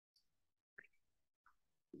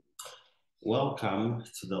Welcome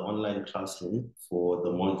to the online classroom for the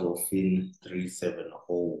module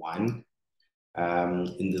FIN3701.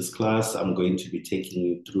 In this class, I'm going to be taking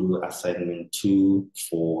you through assignment 2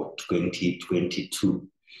 for 2022.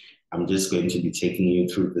 I'm just going to be taking you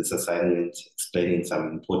through this assignment, explaining some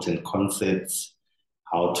important concepts,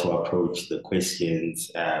 how to approach the questions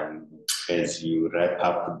as you wrap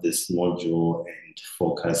up this module and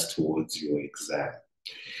focus towards your exam.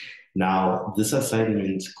 Now, this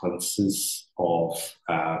assignment consists of,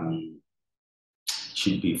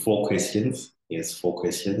 should be 4 questions. Yes, 4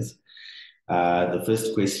 questions. The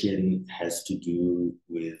first question has to do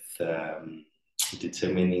with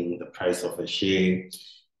determining the price of a share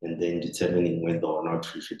and then determining whether or not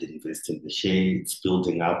you should invest in the share. It's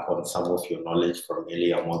building up on some of your knowledge from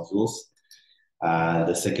earlier modules.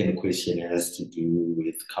 The second question has to do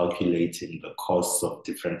with calculating the costs of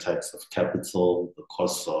different types of capital, the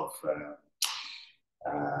costs of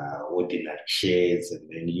ordinary shares, and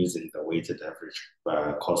then using the weighted average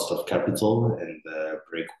cost of capital and the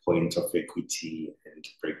breakpoint of equity and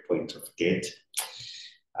breakpoint of debt.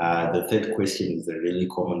 The third question is a really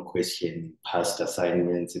common question in past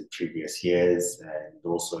assignments in previous years and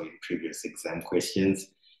also in previous exam questions,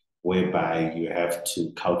 whereby you have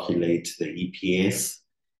to calculate the EPS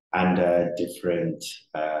under different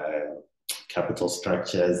capital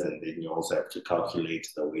structures, and then you also have to calculate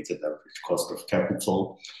the weighted average cost of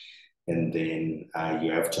capital, and then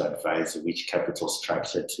you have to advise which capital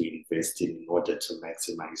structure to invest in order to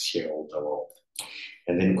maximize shareholder wealth.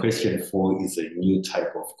 And then question 4 is a new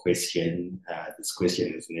type of question. This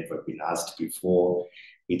question has never been asked before.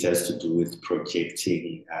 It has to do with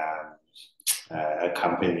projecting a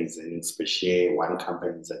company's earnings per share. One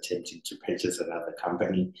company is attempting to purchase another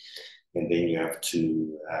company, and then you have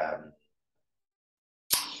to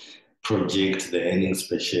project the earnings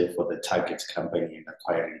per share for the target company and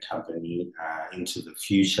acquiring company into the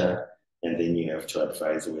future, and then you have to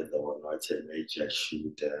advise whether or not a merger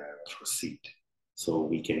should proceed. So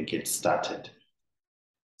we can get started.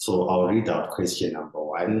 So I'll read out question number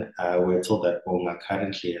 1. We're told that Bonga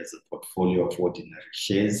currently has a portfolio of ordinary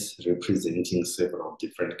shares representing several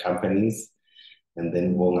different companies. And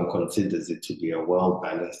then Bonga considers it to be a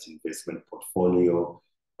well-balanced investment portfolio,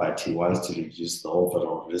 but he wants to reduce the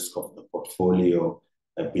overall risk of the portfolio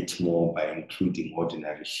a bit more by including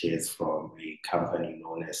ordinary shares from a company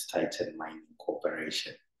known as Titan Mining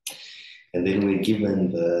Corporation. And then we're given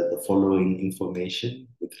the following information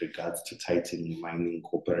with regards to Titan Mining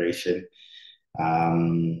Corporation.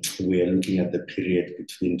 We are looking at the period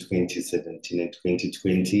between 2017 and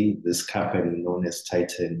 2020. This company known as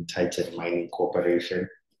Titan Mining Corporation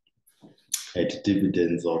had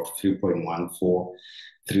dividends of 3.14,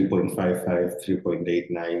 3.55,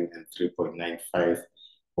 3.89, and 3.95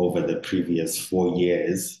 over the previous 4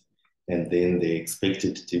 years. And then the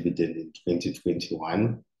expected dividend in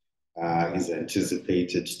 2021 is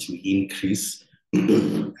anticipated to increase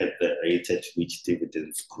at the rate at which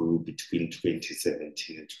dividends grew between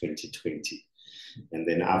 2017 and 2020. And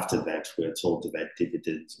then after that, we're told that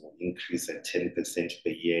dividends will increase at 10%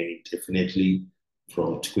 per year indefinitely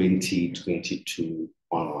from 2022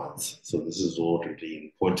 onwards. So this is all really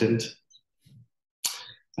important.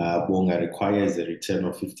 Bonga requires a return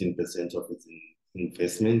of 15% of its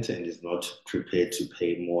investment and is not prepared to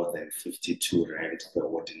pay more than 52 Rand per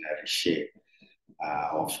ordinary share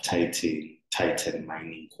of Titan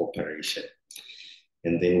Mining Corporation.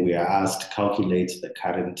 And then we are asked to calculate the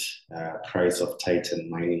current price of Titan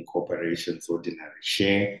Mining Corporation's ordinary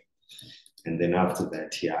share. And then after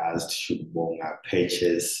that, he asked, should Bonga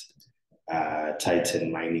purchase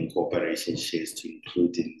Titan Mining Corporation shares to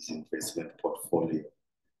include in his investment portfolio?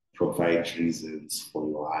 Provide reasons for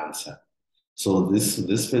your answer. So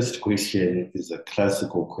this first question is a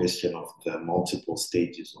classical question of the multiple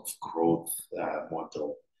stages of growth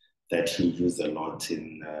model that you use a lot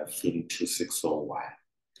in FIN3601.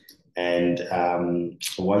 And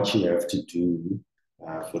what you have to do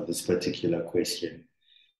for this particular question,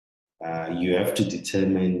 you have to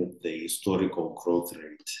determine the historical growth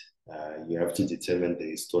rate. You have to determine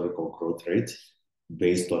the historical growth rate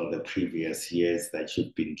based on the previous years that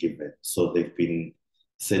you've been given. So they've been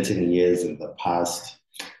certain years in the past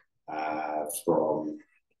from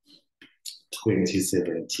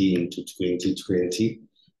 2017 to 2020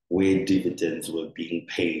 where dividends were being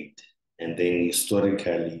paid. And then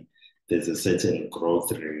historically, there's a certain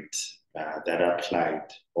growth rate that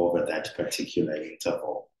applied over that particular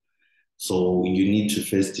interval. So you need to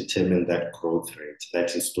first determine that growth rate,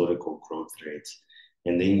 that historical growth rate.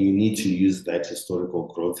 And then you need to use that historical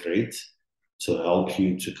growth rate to help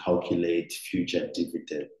you to calculate future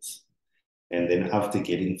dividends. And then after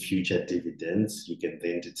getting future dividends, you can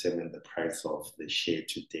then determine the price of the share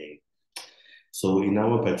today. So in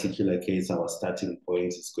our particular case, our starting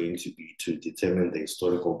point is going to be to determine the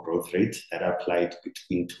historical growth rate that applied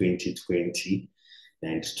between 2020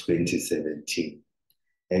 and 2017.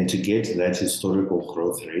 And to get that historical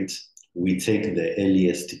growth rate, we take the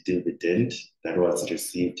earliest dividend that was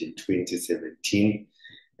received in 2017,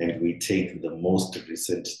 and we take the most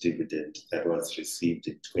recent dividend that was received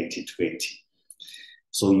in 2020.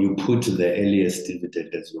 So you put the earliest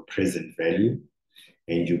dividend as your present value,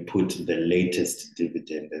 and you put the latest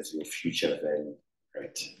dividend as your future value,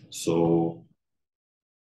 right? So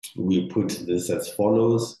we put this as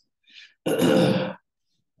follows.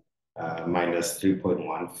 Minus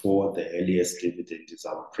 3.14, the earliest dividend is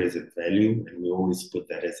our present value, and we always put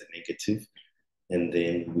that as a negative. And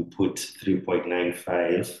then we put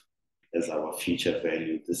 3.95 as our future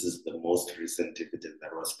value. This is the most recent dividend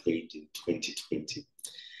that was paid in 2020.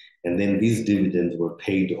 And then these dividends were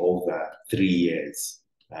paid over 3 years.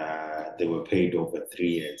 They were paid over 3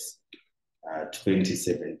 years,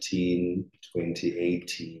 2017,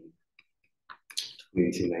 2018,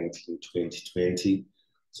 2019, 2020.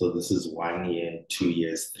 So this is 1 year, 2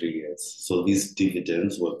 years, 3 years. So these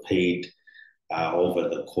dividends were paid over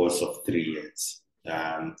the course of 3 years.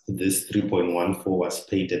 This 3.14 was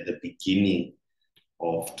paid at the beginning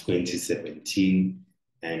of 2017,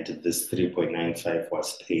 and this 3.95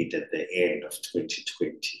 was paid at the end of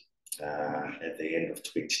 2020.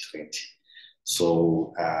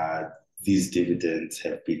 So these dividends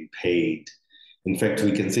have been paid. In fact,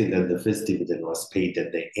 we can say that the first dividend was paid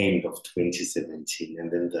at the end of 2017,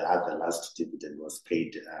 and then the last dividend was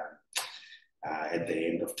paid at the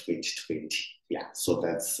end of 2020. Yeah, so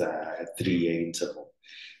that's a 3-year interval.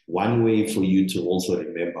 One way for you to also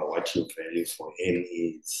remember what your value for N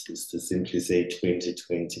is to simply say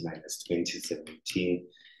 2020 minus 2017,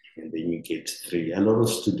 and then you get 3. A lot of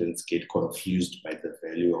students get confused by the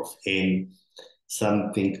value of N.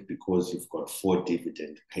 Some think because you've got 4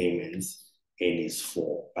 dividend payments, N is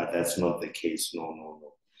 4, but that's not the case.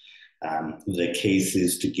 No. The case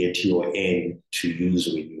is to get your N to use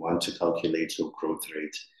when you want to calculate your growth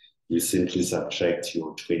rate. You simply subtract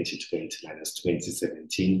your 2020 minus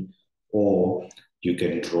 2017, or you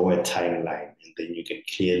can draw a timeline, and then you can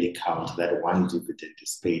clearly count that one dividend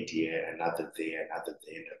is paid here, another there, another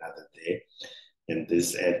there, and another there. And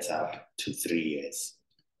this adds up to 3 years.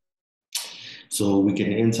 So we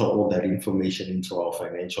can enter all that information into our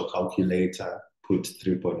financial calculator, put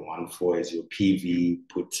 3.14 as your PV,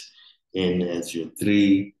 put N as your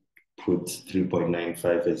 3, put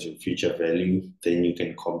 3.95 as your future value. Then you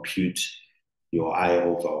can compute your I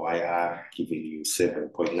over YR, giving you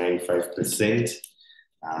 7.95%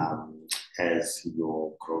 as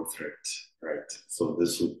your growth rate, right? So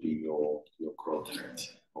this would be your growth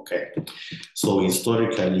rate. Okay, so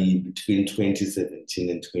historically, between 2017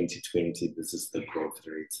 and 2020, this is the growth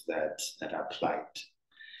rate that applied.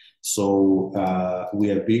 So we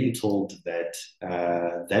are being told that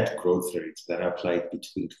that growth rate that applied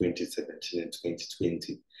between 2017 and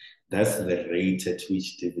 2020, that's the rate at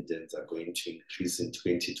which dividends are going to increase in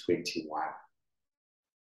 2021.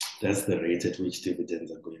 That's the rate at which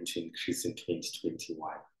dividends are going to increase in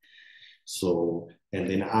 2021. So, and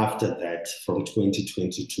then after that, from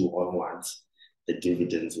 2022 onwards, the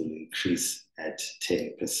dividends will increase at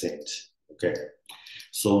 10%, okay?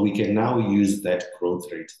 So we can now use that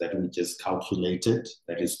growth rate that we just calculated,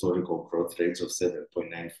 that historical growth rate of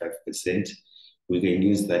 7.95%. We can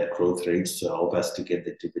use that growth rate to help us to get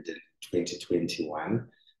the dividend in 2021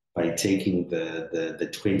 by taking the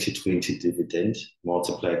 2020 dividend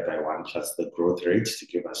multiplied by 1 plus the growth rate to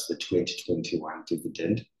give us the 2021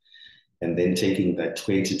 dividend, and then taking that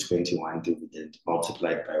 2021 dividend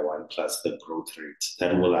multiplied by 1 plus the growth rate.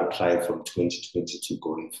 That will apply from 2022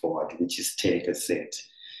 going forward, which is 10%,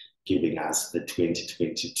 giving us the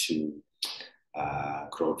 2022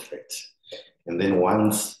 growth rate. And then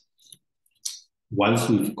once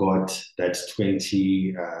we've got that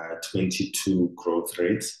 2022 growth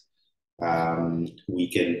rate, we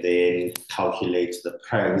can then calculate the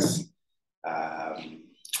price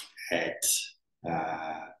at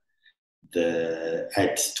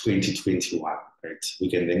 2021, right? We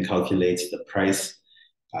can then calculate the price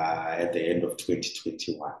at the end of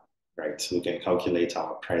 2021, right? We can calculate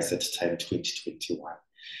our price at time 2021.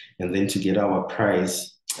 And then to get our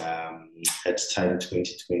price at time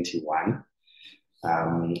 2021,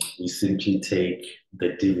 we simply take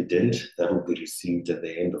the dividend that will be received at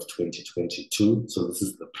the end of 2022. So this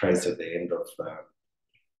is the price at the end of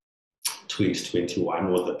 2021,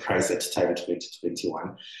 or the price at time 2021.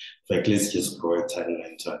 In fact, let's just draw a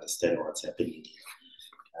timeline to understand what's happening here.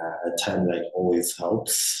 A timeline always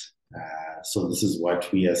helps. So this is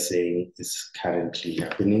what we are saying is currently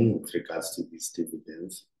happening with regards to these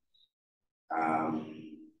dividends.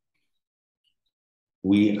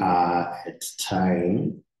 We are at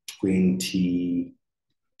time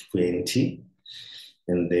 2020,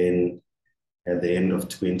 and then at the end of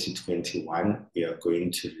 2021, we are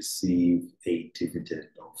going to receive a dividend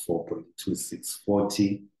of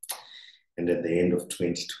 4.2640. And at the end of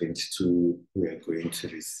 2022, we are going to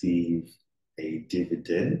receive a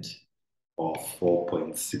dividend of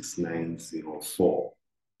 4.6904.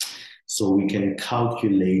 So we can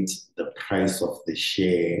calculate the price of the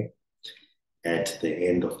share at the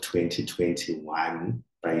end of 2021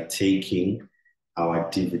 by taking our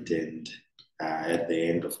dividend at the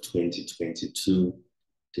end of 2022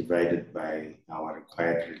 divided by our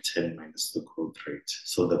required return minus the growth rate.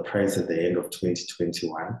 So the price at the end of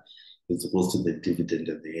 2021 is equal to the dividend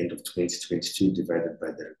at the end of 2022 divided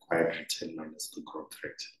by the required return minus the growth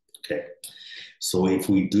rate. Okay, so if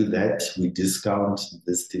we do that, we discount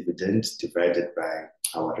this dividend divided by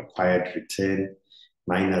our required return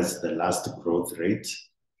minus the last growth rate,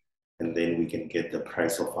 and then we can get the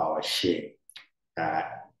price of our share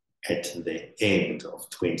at the end of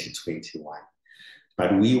 2021.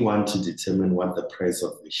 But we want to determine what the price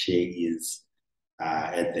of the share is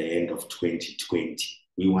at the end of 2020.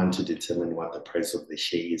 We want to determine what the price of the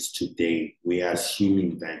share is today. We are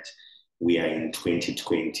assuming that we are in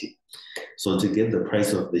 2020. So to get the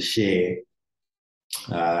price of the share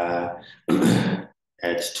at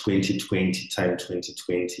 2020 times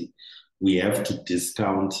 2020, we have to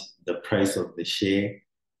discount the price of the share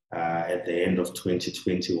at the end of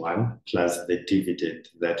 2021 plus the dividend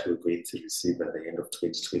that we're going to receive at the end of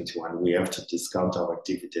 2021. We have to discount our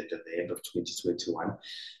dividend at the end of 2021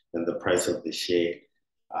 and the price of the share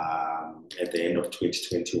at the end of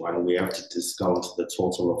 2021. We have to discount the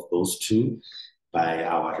total of those two by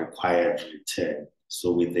our required return.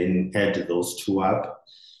 So we then add those two up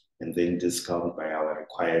and then discount by our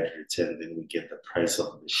required return. Then we get the price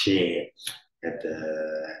of the share at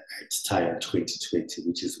time 2020,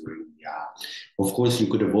 which is where we are. Of course, you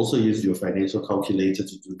could have also used your financial calculator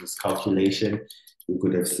to do this calculation. You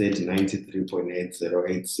could have said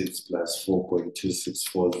 93.8086 plus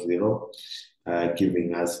 4.2640,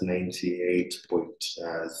 giving us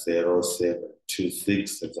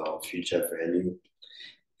 98.0726 as our future value.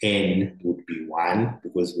 N would be 1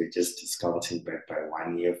 because we're just discounting back by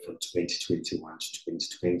 1 year from 2021 to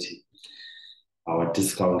 2020. Our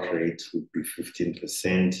discount rate would be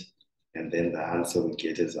 15%, and then the answer we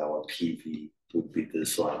get as our PV would be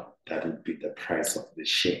this one. That would be the price of the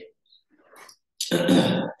share.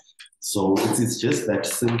 So it's just that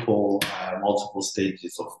simple multiple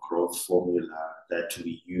stages of growth formula that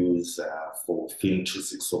we use for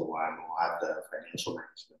FIN3701 or other financial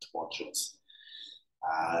management modules.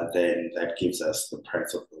 Then that gives us the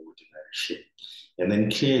price of the ordinary share. And then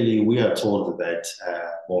clearly we are told that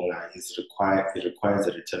Bonga requires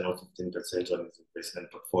a return of 15% on its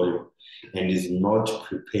investment portfolio and is not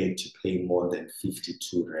prepared to pay more than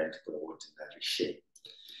 52 Rand per ordinary share.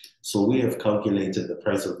 So we have calculated the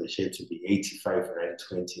price of the share to be 85 Rand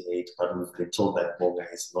 28, but we've been told that Bonga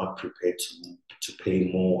is not prepared to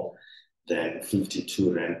pay more than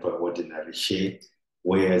 52 Rand per ordinary share,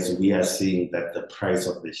 whereas we are seeing that the price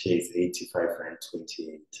of the share is 85 Rand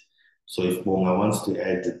 28. So if Bonga wants to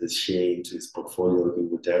add the share into his portfolio, he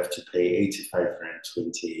would have to pay 85 Rand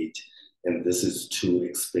 28, and this is too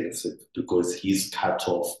expensive because his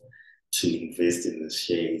cutoff to invest in the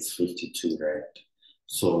share is 52 Rand.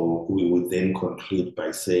 So we would then conclude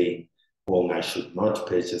by saying Bonga should not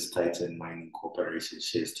purchase Titan Mining Corporation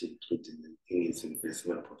shares to include in his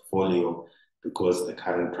investment portfolio because the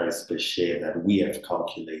current price per share that we have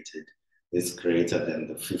calculated is greater than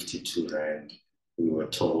the 52 Rand we were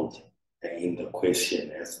told in the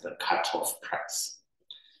question as the cutoff price.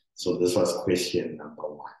 So this was question number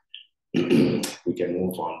 1. We can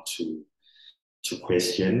move on to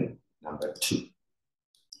question number 2.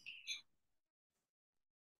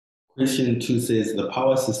 Question 2 says, the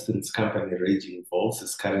power systems company Raging Volts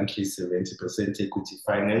is currently 70% equity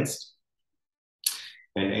financed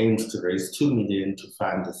and aims to raise 2 million to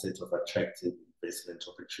fund a set of attractive investment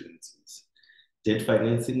opportunities. Debt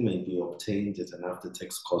financing may be obtained at an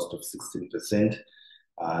after-tax cost of 16%.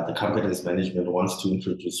 The company's management wants to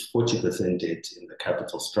introduce 40% debt in the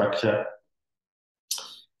capital structure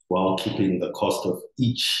while keeping the cost of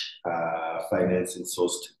each financing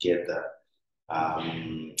source together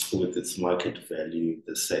with its market value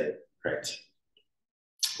the same, right?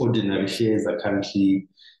 Ordinary shares are currently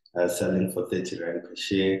selling for 30 Rand per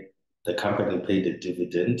share. The company paid a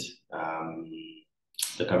dividend.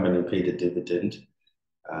 The company paid a dividend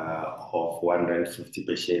of 1 Rand 50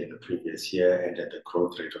 per share in the previous year and at a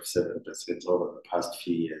growth rate of 7% over the past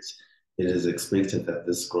few years. It is expected that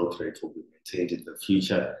this growth rate will be maintained in the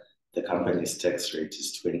future. The company's tax rate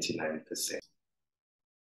is 29%.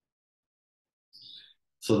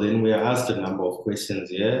 So then we are asked a number of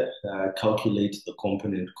questions here. Calculate the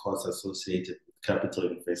component costs associated with capital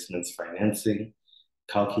investments financing.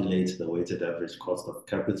 Calculate the weighted average cost of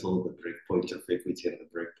capital, the breakpoint of equity, and the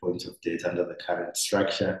breakpoint of debt under the current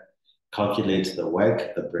structure. Calculate the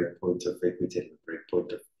WACC, the breakpoint of equity, and the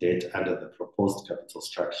breakpoint of debt under the proposed capital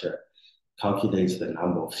structure. Calculate the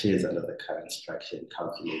number of shares under the current structure, and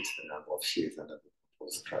calculate the number of shares under the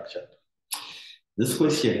proposed structure. This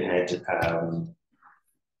question had,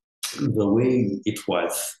 the way it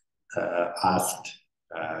was asked,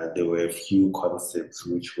 there were a few concepts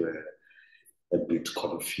which were a bit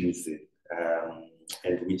confusing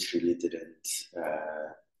and which really didn't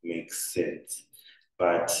make sense.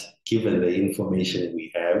 But given the information we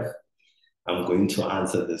have, I'm going to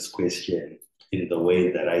answer this question in the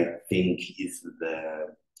way that I think is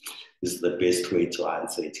the best way to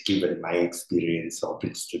answer it, given my experience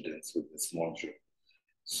helping students with this module.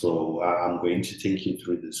 So I'm going to take you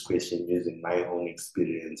through this question using my own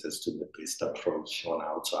experience as to the best approach on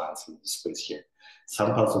how to answer this question.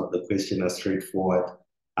 Some parts of the question are straightforward,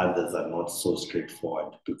 others are not so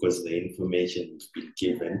straightforward because the information we've been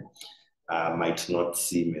given might not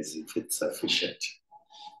seem as if it's sufficient.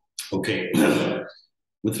 Okay,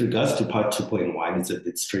 with regards to part 2.1, it's a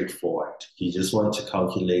bit straightforward. You just want to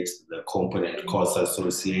calculate the component costs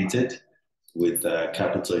associated with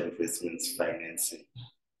capital investments financing.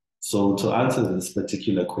 So to answer this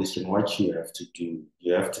particular question, what you have to do,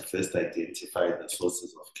 you have to first identify the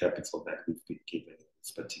sources of capital that we've been given in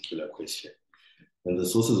this particular question. And the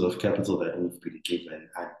sources of capital that we've been given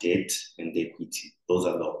are debt and equity. Those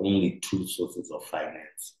are the only two sources of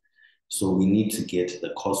finance. So we need to get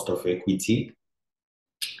the cost of equity,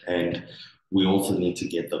 and we also need to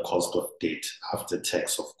get the cost of debt after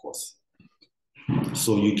tax, of course.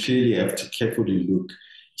 So you clearly have to carefully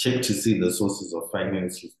check to see the sources of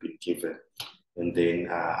finance you've been given, and then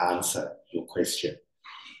answer your question.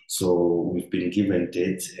 So we've been given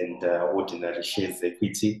debt and ordinary shares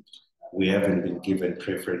equity. We haven't been given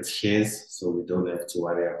preference shares, so we don't have to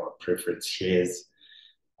worry about preference shares.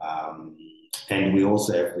 And we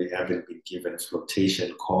haven't been given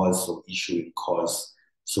flotation costs or issuing costs,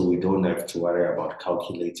 so we don't have to worry about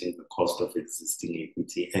calculating the cost of existing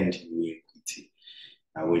equity and new equity.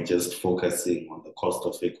 We're just focusing on the cost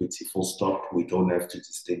of equity full stop. We don't have to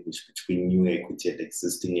distinguish between new equity and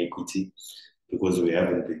existing equity because we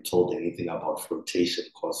haven't been told anything about flotation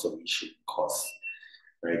costs or issuing costs,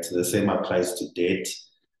 right? The same applies to debt.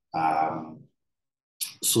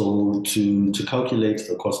 So to calculate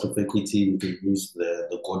the cost of equity, we can use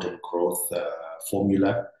the Gordon growth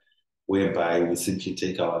formula, whereby we simply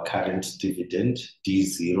take our current dividend,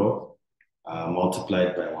 D0,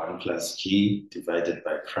 multiplied by 1 plus G divided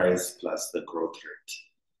by price plus the growth rate.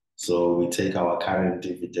 So we take our current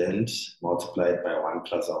dividend multiplied by 1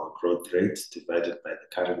 plus our growth rate divided by the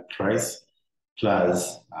current price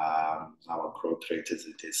plus our growth rate as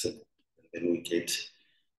a decimal. And then we get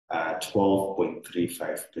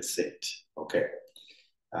 12.35%. Okay.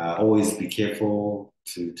 Always be careful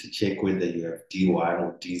to check whether you have D1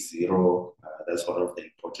 or D0. That's one of the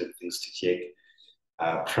important things to check.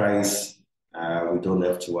 Price. We don't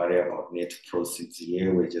have to worry about net proceeds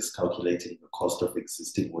here. We're just calculating the cost of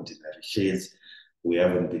existing ordinary shares. We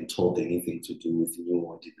haven't been told anything to do with new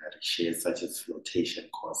ordinary shares, such as flotation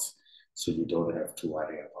costs, so you don't have to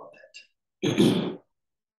worry about that.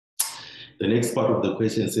 The next part of the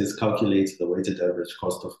question says calculate the weighted average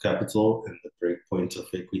cost of capital and the breakpoint of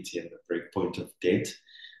equity and the breakpoint of debt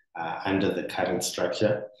under the current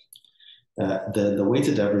structure. The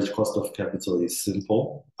weighted average cost of capital is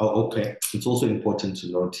simple. Oh, okay. It's also important to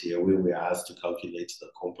note here where we are asked to calculate the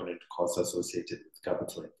component costs associated with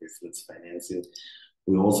capital investments financing.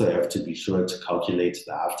 We also have to be sure to calculate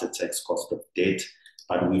the after-tax cost of debt,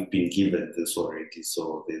 but we've been given this already,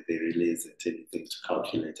 so there really isn't anything to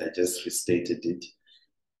calculate. I just restated it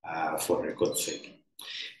for record's sake.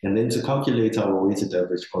 And then to calculate our weighted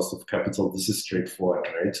average cost of capital, this is straightforward,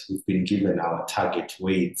 right? We've been given our target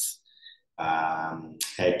weights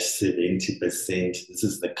at 70%. This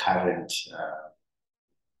is the current,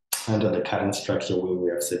 under the current structure where we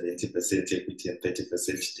have 70% equity and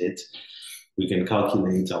 30% debt. We can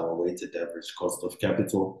calculate our weighted average cost of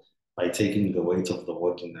capital. by taking the weight of the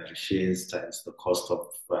ordinary shares times the cost of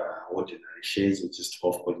ordinary shares, which is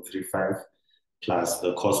 12.35, plus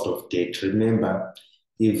the cost of debt. Remember,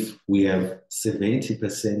 if we have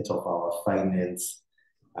 70% of our finance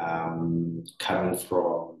coming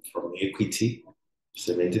from equity,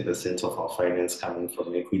 70% of our finance coming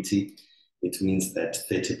from equity, it means that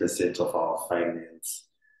 30% of our finance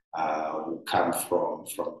will come from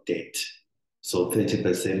debt. So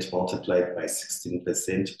 30% multiplied by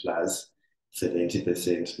 16% plus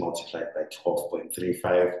 70% multiplied by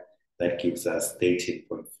 12.35, that gives us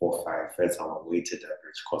 13.45 as our weighted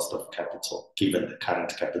average cost of capital, given the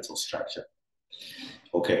current capital structure.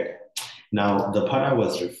 Okay. Now, the part I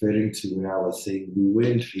was referring to where I was saying we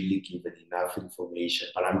weren't really given enough information,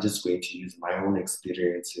 but I'm just going to use my own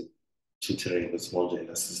experience in tutoring the small and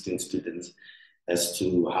assisting students as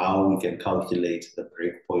to how we can calculate the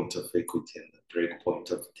breakpoint of equity and the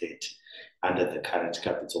breakpoint of debt under the current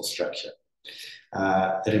capital structure.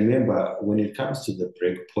 Remember, when it comes to the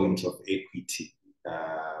breakpoint of equity,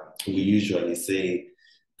 we usually say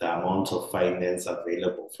the amount of finance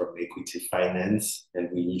available from equity finance, and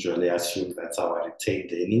we usually assume that's our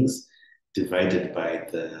retained earnings divided by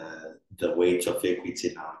the weight of equity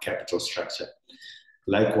in our capital structure.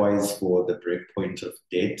 Likewise, for the breakpoint of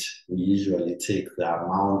debt, we usually take the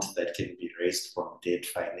amount that can be raised from debt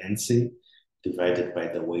financing divided by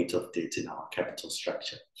the weight of debt in our capital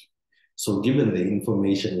structure. So given the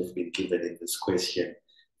information we've been given in this question,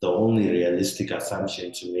 the only realistic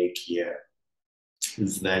assumption to make here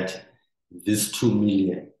is that this 2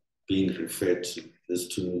 million being referred to, this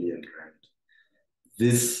 2 million rand,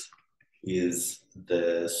 this is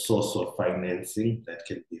the source of financing that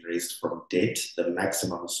can be raised from debt, the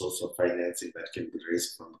maximum source of financing that can be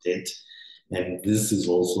raised from debt. And this is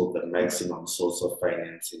also the maximum source of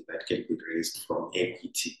financing that can be raised from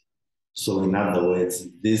equity. So in other words,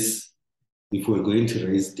 this, if we're going to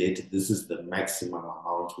raise debt, this is the maximum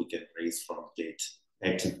amount we can raise from debt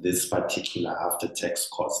at this particular after-tax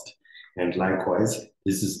cost. And likewise,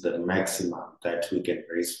 this is the maximum that we can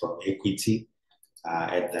raise from equity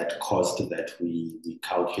at that cost that we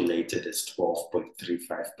calculated as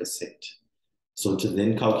 12.35%. So to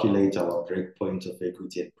then calculate our breakpoint of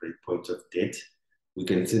equity and breakpoint of debt, we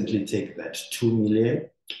can simply take that 2 million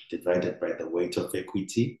divided by the weight of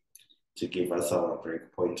equity to give us our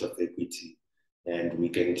breakpoint of equity. And we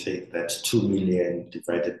can take that 2 million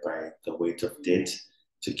divided by the weight of debt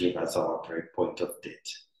to give us our breakpoint of debt.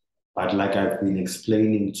 But like I've been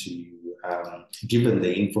explaining to you, given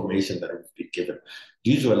the information that we've been given,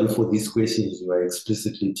 usually for these questions, you are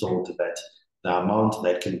explicitly told that the amount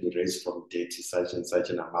that can be raised from debt is such and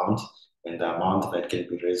such an amount, and the amount that can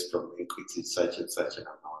be raised from equity is such and such an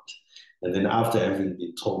amount. And then after having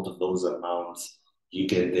been told those amounts, you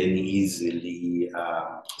can then easily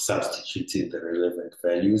substitute in the relevant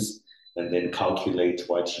values and then calculate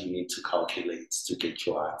what you need to calculate to get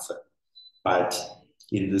your answer. But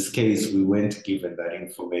in this case, we weren't given that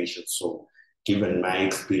information. So given my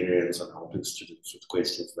experience on helping students with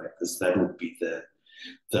questions like this, that would be the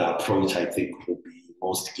approach I think would be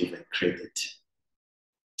most given credit.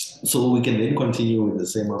 So we can then continue with the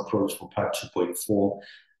same approach for part 2.4,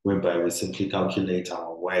 whereby we simply calculate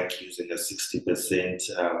our work using a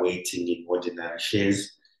 60% weighting in ordinary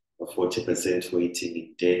shares, a 40% weighting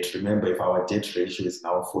in debt. Remember, if our debt ratio is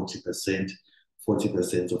now 40%,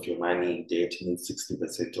 40% of your money in debt means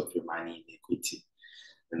 60% of your money in equity.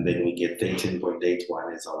 And then we get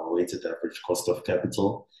 13.81 as our weighted average cost of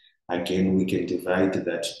capital. Again, we can divide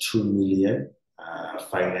that 2 million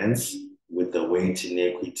finance with the weight in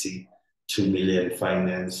equity, 2 million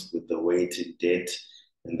finance with the weight in debt,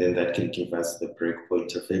 and then that can give us the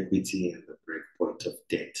breakpoint of equity and the breakpoint of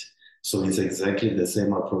debt. So it's exactly the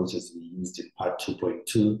same approach as we used in part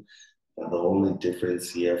 2.2. The only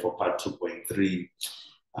difference here for part 2.3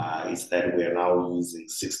 is that we are now using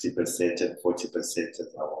 60% and 40%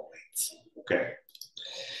 as our weights. Okay.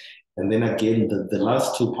 And then again, the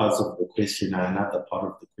last two parts of the question are another part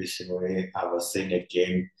of the question where I was saying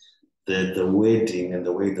again, the wording and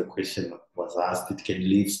the way the question was asked, it can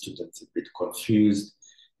leave students a bit confused.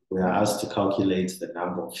 We are asked to calculate the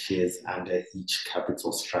number of shares under each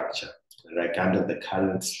capital structure, like under the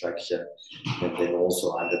current structure and then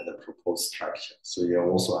also under the proposed structure. So you're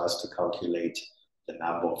also asked to calculate the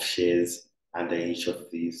number of shares under each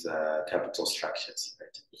of these capital structures,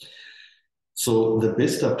 right? So the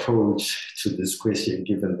best approach to this question,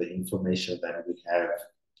 given the information that we have,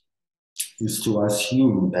 is to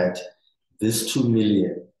assume that this 2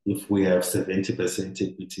 million, if we have 70%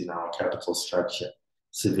 equity in our capital structure,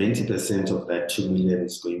 70% of that 2 million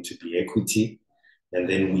is going to be equity, and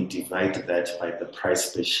then we divide that by the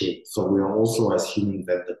price per share. So we are also assuming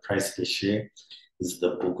that the price per share is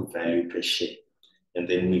the book value per share. And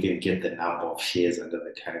then we can get the number of shares under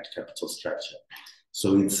the current capital structure.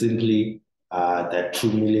 So it's simply that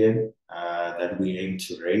 2 million that we aim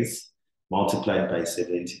to raise multiplied by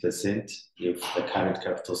 70%. If the current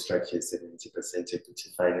capital structure is 70% equity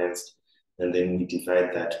financed, and then we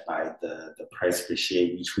divide that by the price per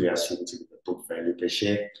share, which we assume to be the book value per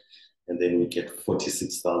share, and then we get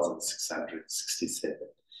 46,667.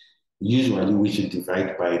 Usually we should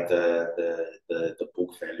divide by the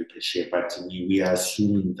book value per share, but we are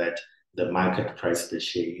assuming that the market price per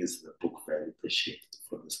share is the book value per share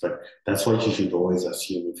for this. But that's what you should always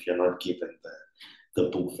assume if you're not given the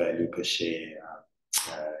book value per share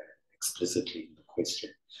explicitly in the question.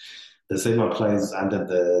 The same applies under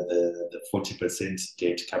the 40%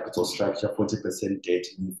 debt capital structure. 40% debt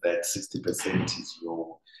means that 60% is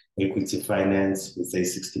your equity finance. We say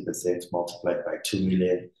 60% multiplied by 2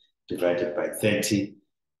 million divided by 30,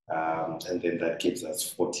 and then that gives us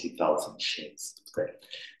 40,000 shares. Okay.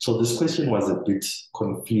 So this question was a bit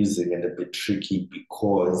confusing and a bit tricky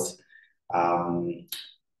because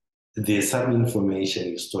there's some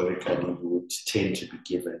information historically would tend to be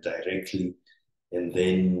given directly, and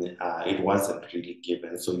then it wasn't really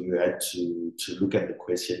given. So you had to look at the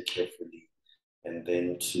question carefully, and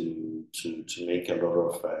then to make a lot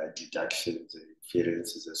of deductions and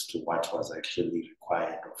inferences as to what was actually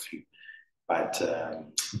required of you. But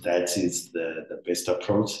that is the best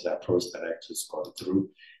approach, the approach that I've just gone through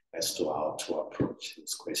as to how to approach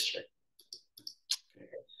this question.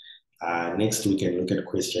 Okay. Next, we can look at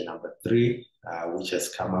question number 3, which has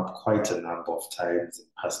come up quite a number of times in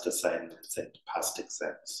past assignments and past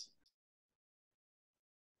exams.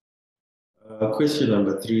 Question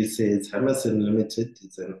number 3 says, Hammerson Limited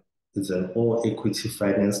is an all-equity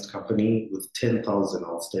financed company with 10,000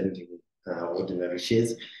 outstanding ordinary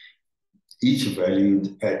shares, each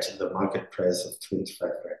valued at the market price of 25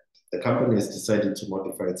 Rand. The company has decided to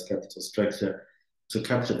modify its capital structure to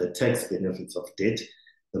capture the tax benefits of debt.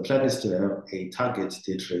 The plan is to have a target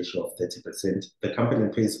debt ratio of 30%. The company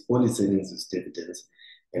pays all its earnings as dividends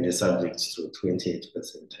and is subject to a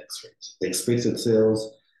 28% tax rate. The expected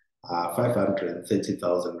sales are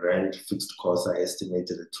 530,000 Rand, fixed costs are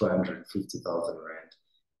estimated at 250,000 Rand,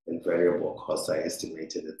 and variable costs are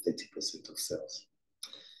estimated at 30% of sales.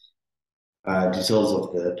 Details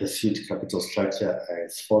of the pursued capital structure are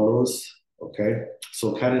as follows. Okay,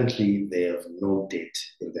 so currently they have no debt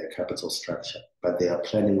in their capital structure, but they are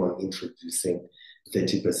planning on introducing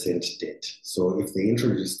 30% debt. So if they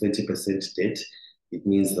introduce 30% debt, it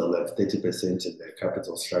means they'll have 30% in their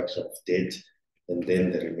capital structure of debt, and then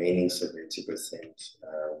the remaining 70%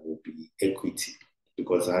 will be equity,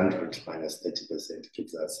 because 100 minus 30%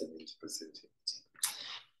 gives us 70% equity.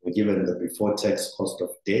 We're given the before tax cost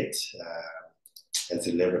of debt as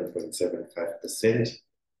 11.75%.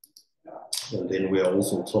 And then we are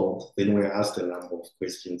also told, then we're asked a number of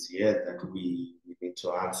questions here that we need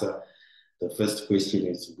to answer. The first question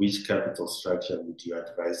is, which capital structure would you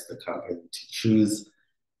advise the company to choose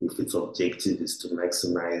if its objective is to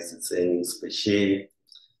maximize its earnings per share?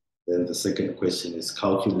 Then the second question is,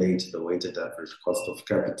 calculate the weighted average cost of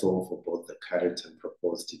capital for both the current and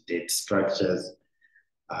proposed debt structures.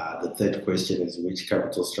 The third question is, which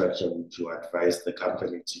capital structure would you advise the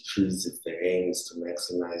company to choose if the aim is to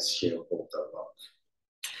maximize shareholder wealth?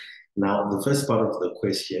 Now, the first part of the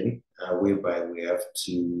question, whereby we have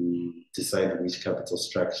to decide which capital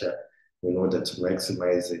structure in order to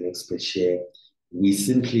maximize earnings per share, we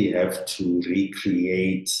simply have to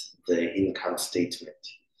recreate the income statement.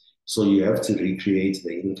 So you have to recreate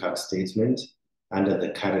the income statement under the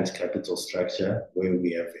current capital structure, where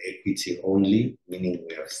we have equity only, meaning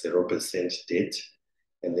we have 0% debt,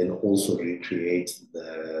 and then also recreate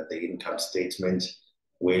the income statement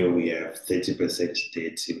where we have 30%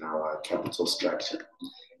 debt in our capital structure.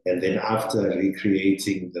 And then after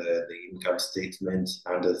recreating the income statement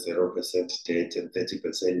under 0% debt and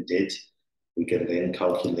 30% debt, we can then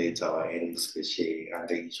calculate our earnings per share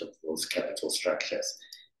under each of those capital structures.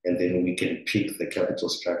 And then we can pick the capital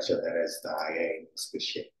structure that has the higher earnings per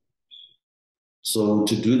share. So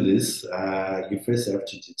to do this, you first have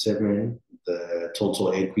to determine the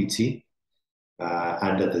total equity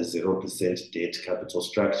under the 0% debt capital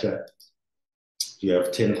structure. You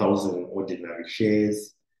have 10,000 ordinary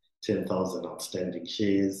shares, 10,000 outstanding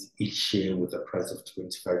shares, each share with a price of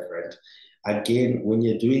 25 Rand. Again, when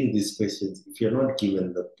you're doing these questions, if you're not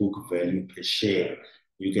given the book value per share,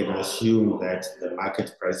 you can assume that the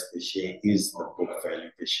market price per share is the book value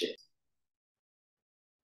per share.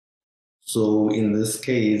 So in this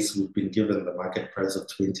case, we've been given the market price of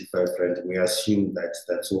 25 Rand. We assume that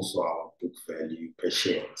that's also our book value per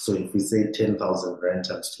share. So if we say 10,000 Rand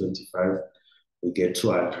times 25, we get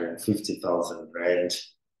 250,000 Rand.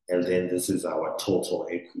 And then this is our total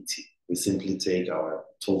equity. We simply take our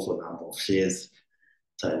total number of shares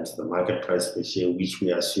times the market price per share, which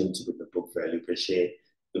we assume to be the book value per share.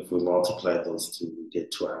 If we multiply those two, we get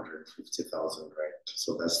 250,000 Rand.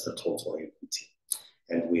 So that's the total equity.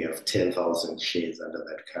 And we have 10,000 shares under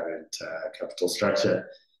that current capital structure.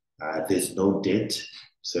 There's no debt,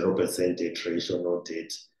 0% debt ratio, no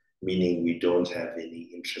debt, meaning we don't have any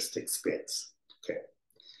interest expense. Okay.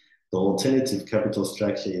 The alternative capital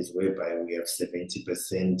structure is whereby we have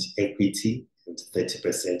 70% equity and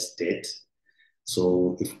 30% debt.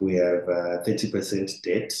 So if we have 30%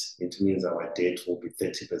 debt, it means our debt will be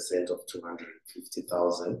 30% of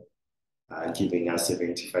 250,000, giving us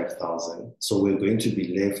 75,000. So we're going to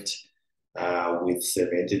be left with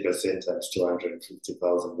 70% times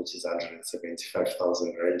 250,000, which is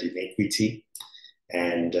 175,000 Rand in equity,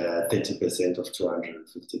 and 30% of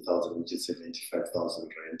 250,000, which is 75,000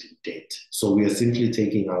 Rand in debt. So we are simply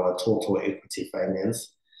taking our total equity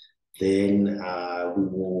finance, then we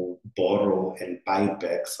will borrow and buy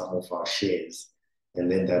back some of our shares, and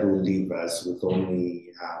then that will leave us with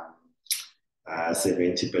only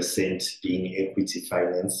 70% being equity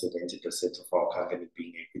financed, 70% of our company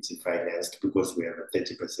being equity financed, because we have a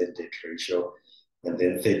 30% debt ratio, and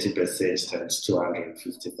then 30% times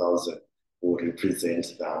 250,000 will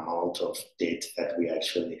represent the amount of debt that we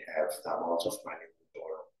actually have, the amount of money we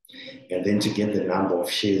borrow. And then to get the number of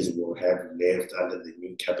shares we'll have left under the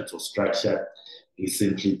new capital structure, we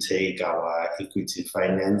simply take our equity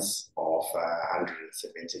finance of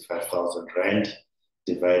 175,000 Rand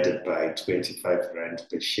divided by 25 Rand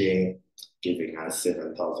per share, giving us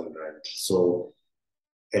 7,000 Rand. So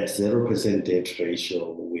at 0% debt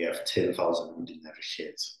ratio, we have 10,000 ordinary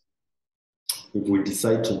shares. If we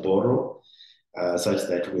decide to borrow, such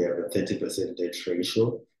that we have a 30% debt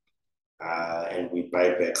ratio, and we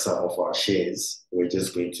buy back some of our shares, we're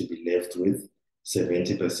just going to be left with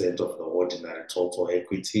 70% of the ordinary total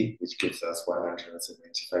equity, which gives us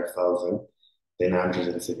 175,000. Then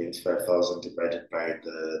 175,000 divided by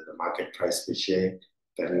the market price per share.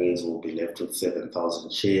 That means we'll be left with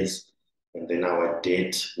 7,000 shares. And then our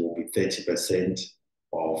debt will be 30%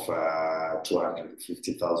 of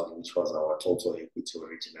 250,000, which was our total equity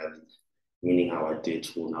originally, meaning our debt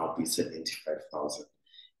will now be 75,000.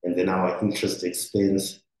 And then our interest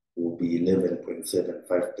expense will be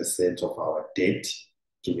 11.75% of our debt,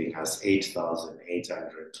 giving us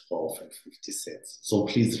 8,812.50 cents. So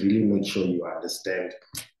please really make sure you understand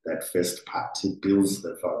that first part. It builds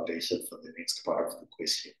the foundation for the next part of the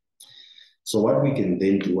question. So what we can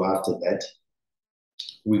then do after that,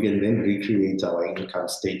 we can then recreate our income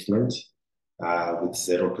statement with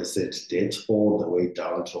 0% debt all the way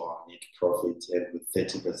down to our net profit, and with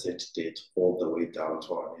 30% debt all the way down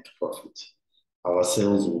to our net profit. Our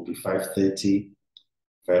sales will be 530.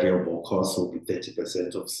 Variable costs will be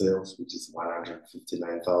 30% of sales, which is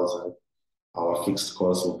 159,000. Our fixed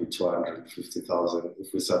costs will be 250,000.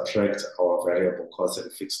 If we subtract our variable costs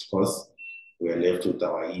and fixed costs, we are left with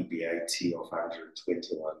our EBIT of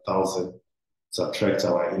 121,000. Subtract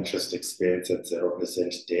our interest expense at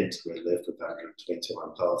 0% debt, we're left with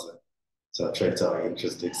 121,000. Subtract our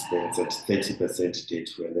interest expense at 30% debt,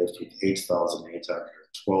 we're left with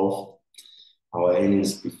 8,812. Our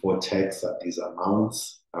earnings before tax are these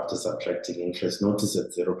amounts after subtracting interest. Notice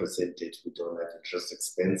at 0% debt, we don't have interest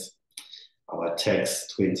expense. Our tax,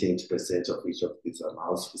 28% of each of these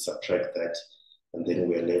amounts, we subtract that, and then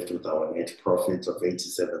we're left with our net profit of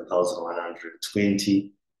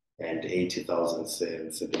 87,120 and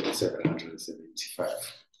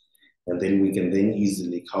 80,775. And then we can then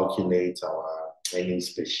easily calculate our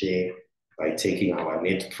earnings per share by taking our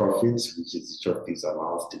net profits, which is each of these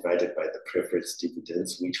amounts, divided by the preference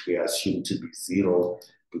dividends, which we assume to be zero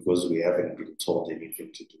because we haven't been told anything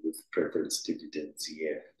to do with preference dividends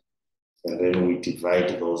here. And then we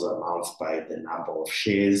divide those amounts by the number of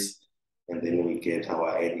shares, and then we get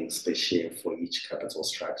our earnings per share for each capital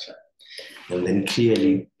structure. And then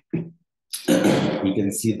clearly, we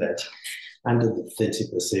can see that under the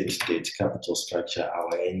 30% debt capital structure,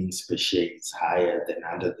 our earnings per share is higher than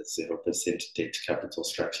under the 0% debt capital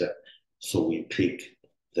structure. So we pick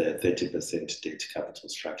the 30% debt capital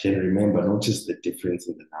structure. And remember, notice the difference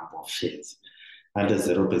in the number of shares. Under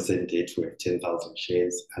 0% debt, we have 10,000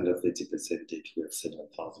 shares. Under 30% debt, we have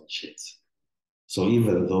 7,000 shares. So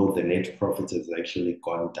even though the net profit has actually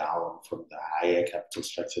gone down from the higher capital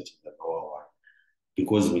structure to the lower one,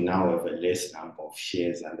 because we now have a less number of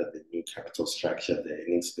shares under the new capital structure, the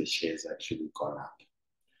earnings per share has actually gone up.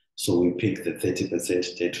 So we pick the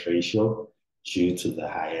 30% debt ratio due to the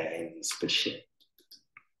higher earnings per share.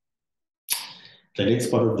 The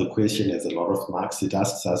next part of the question has a lot of marks. It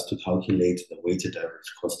asks us to calculate the weighted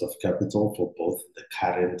average cost of capital for both the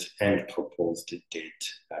current and proposed debt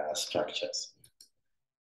structures.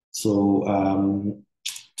 So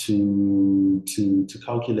to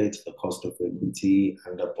calculate the cost of equity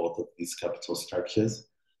under both of these capital structures,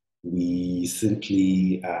 we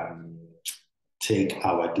simply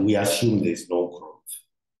we assume there's no growth.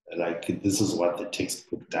 Like, this is what the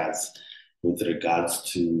textbook does with regards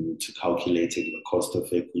to calculating the cost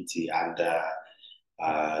of equity under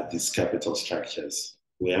these capital structures.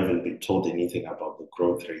 We haven't been told anything about the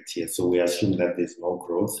growth rate here, so we assume that there's no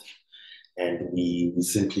growth, and we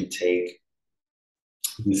simply take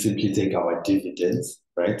our dividends,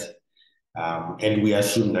 right? And we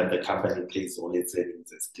assume that the company pays all its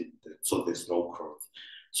earnings as dividends, so there's no growth.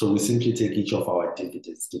 So we simply take each of our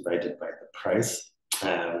dividends divided by the price,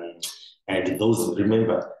 and those,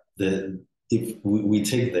 remember, if we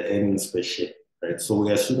take the earnings per share, right? So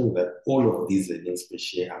we're assuming that all of these earnings per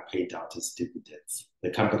share are paid out as dividends. The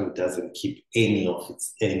company doesn't keep any of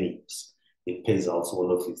its earnings. It pays out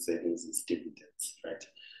all of its earnings as dividends, right?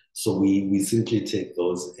 So we simply take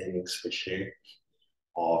those earnings per share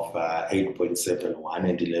of 8.71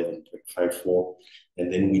 and 11.54,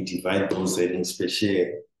 and then we divide those earnings per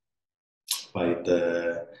share by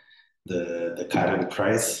the current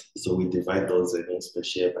price. So we divide those earnings per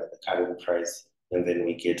share by the current price, and then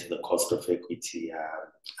we get the cost of equity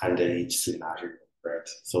under each scenario, right?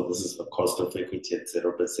 So this is the cost of equity at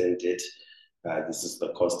 0% debt. This is the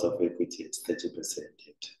cost of equity at 30%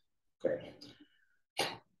 debt. Okay.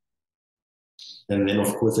 And then,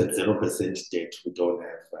 of course, at 0% debt, we don't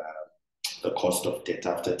have the cost of debt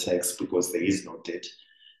after tax because there is no debt.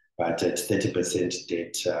 But at 30%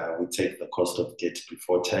 debt, we take the cost of debt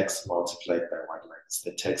before tax multiplied by 1 minus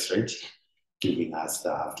the tax rate, giving us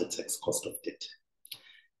the after-tax cost of debt.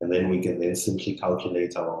 And then we can then simply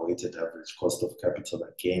calculate our weighted average cost of capital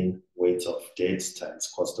again, weight of debt times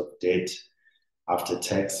cost of debt after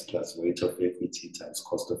tax plus weight of equity times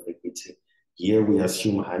cost of equity. Here we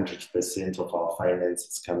assume 100% of our finance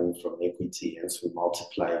is coming from equity, hence we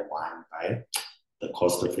multiply 1 by the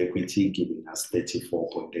cost of equity, giving us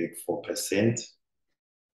 34.84%.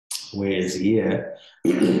 Whereas here,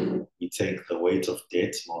 we take the weight of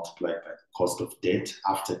debt multiplied by the cost of debt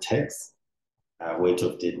after tax, weight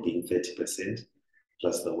of debt being 30%,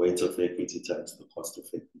 plus the weight of equity times the cost of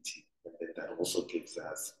equity. And then that also gives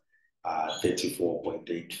us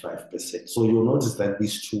 34.85%. So you'll notice that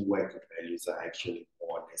these two work values are actually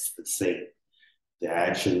more or less the same. They're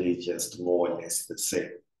actually just more or less the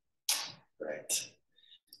same, right?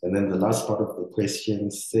 And then the last part of the question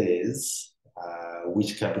says,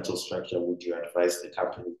 which capital structure would you advise the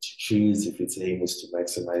company to choose if its aim is to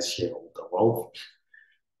maximize shareholder wealth?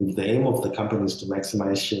 If the aim of the company is to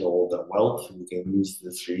maximize shareholder wealth, we can use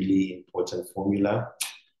this really important formula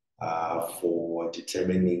for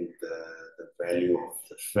determining the value of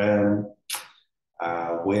the firm,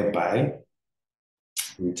 whereby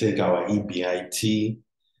we take our EBIT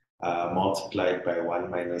multiplied by 1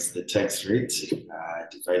 minus the tax rate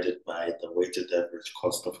divided by the weighted average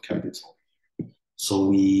cost of capital.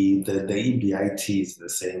 So the EBIT is the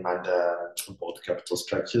same under both capital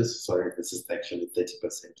structures. Sorry, this is actually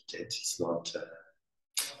 30% debt. It's not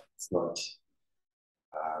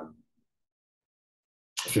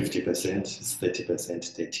 50%, it's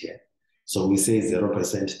 30% debt here. So we say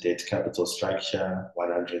 0% debt capital structure,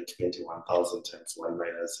 121,000 times 1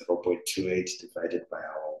 minus 0.28 divided by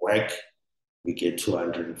our work, we get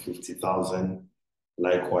 250,000.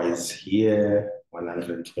 Likewise here,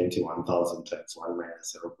 121,000 times 1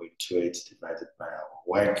 minus 0.28 divided by our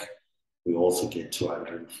work, we also get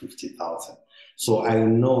 250,000. So I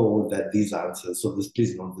know that these answers, so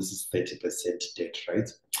please note this is 30% debt, right?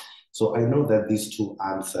 So I know that these two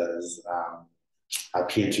answers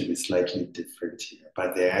appear to be slightly different here,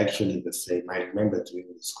 but they're actually the same. I remember doing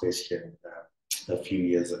this question a few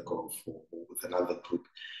years ago with another group,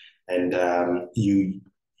 and you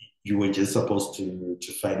were just supposed to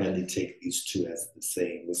finally take these two as the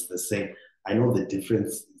same. It's the same. I know the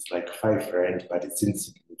difference is like 5 rand, but it's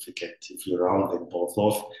insignificant. If you round them both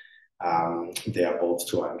off, they are both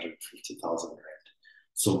 250,000 rand.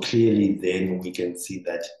 So clearly then we can see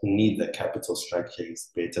that neither capital structure is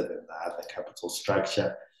better than the other capital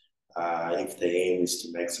structure. If the aim is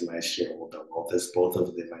to maximize shareholder wealth, as both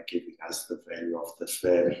of them are giving us the value of the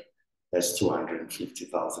firm as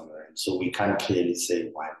 250,000 Rand. So we can't clearly say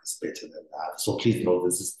one is better than the other. So please know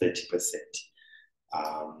this is 30%.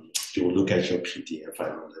 If you look at your PDF,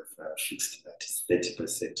 I will have fixed that. It's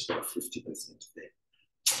 30%, not 50% there.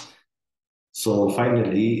 So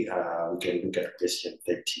finally, we can look at question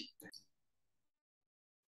 30.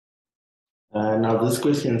 Now this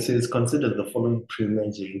question says, consider the following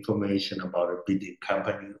pre-merger information about a bidding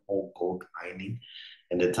company or gold mining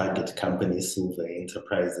and the target company Silver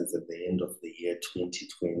Enterprises at the end of the year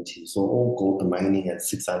 2020. So all gold mining at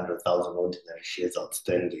 600,000 ordinary shares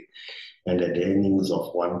outstanding and an earnings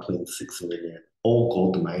of 1.6 million. All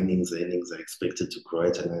gold mining's earnings are expected to grow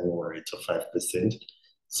at an annual rate of 5%.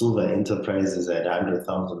 Silver Enterprises at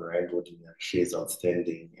 100,000 Rand ordinary shares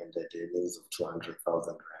outstanding and at earnings of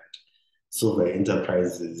 200,000 Rand. Silver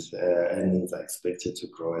Enterprises earnings are expected to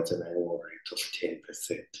grow at an annual rate of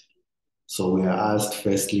 10%. So we are asked,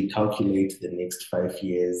 firstly, calculate the next 5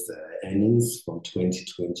 years earnings from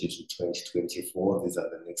 2020 to 2024. These are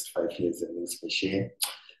the next 5 years earnings per share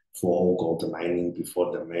for all gold mining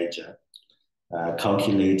before the merger.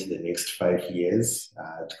 Calculate the next 5 years,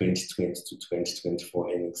 2020 to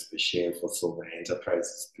 2024 earnings per share for Silver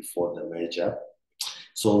Enterprises before the merger.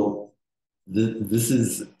 So this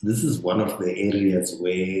is one of the areas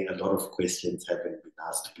where a lot of questions haven't been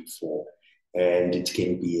asked before, and it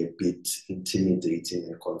can be a bit intimidating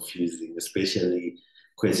and confusing, especially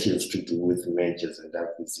questions to do with mergers and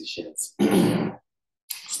acquisitions.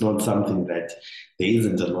 It's not something that there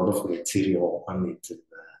isn't a lot of material on it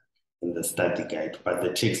in the study guide, but the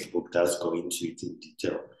textbook does go into it in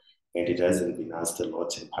detail, and it hasn't been asked a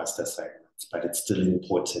lot in past assignments, but it's still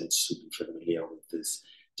important to be familiar with this.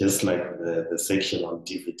 Just like the section on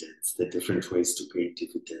dividends, the different ways to pay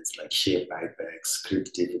dividends, like share buybacks,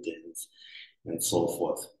 scrip dividends, and so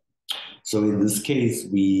forth. So in this case,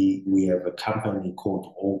 we have a company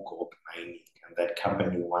called All Gold Mining, and that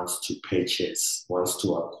company wants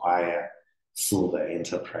to acquire Silver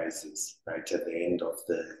Enterprises, right, at the end of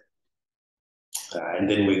the, and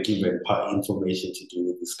then we're given information to do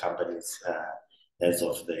with these companies as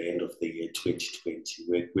of the end of the year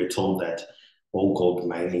 2020. We're told that All Gold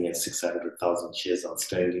Mining has 600,000 shares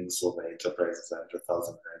outstanding, Silver Enterprises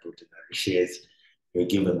 100,000 Rand ordinary shares. We're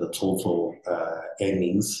given the total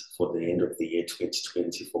earnings for the end of the year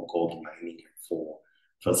 2020 for gold mining and for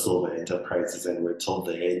Silver Enterprises, and we're told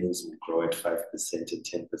the earnings will grow at 5% and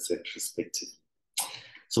 10% respectively.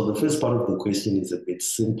 So the first part of the question is a bit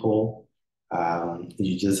simple.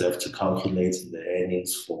 You just have to calculate the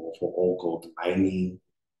earnings for All Gold Mining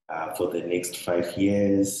for the next 5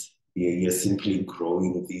 years. You're simply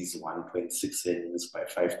growing these 1.6 earnings by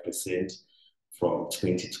 5% from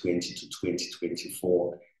 2020 to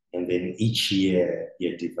 2024. And then each year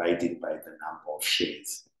you're dividing by the number of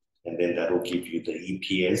shares. And then that will give you the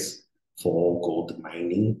EPS for all gold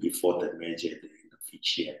mining before the merger at the end of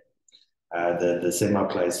each year. The same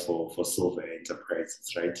applies for Silver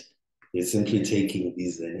Enterprises, right? You're simply taking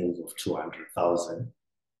these earnings of 200,000,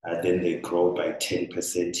 then they grow by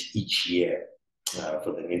 10% each year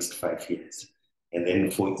for the next 5 years. And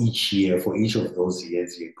then for each year, for each of those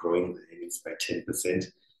years, you're growing the earnings by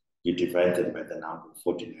 10%. You divide them by the number of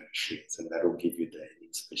ordinary shares, and that will give you the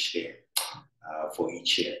earnings per share for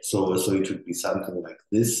each year. So it would be something like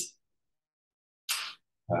this.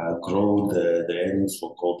 Grow the earnings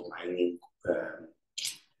for gold mining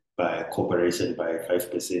by corporation by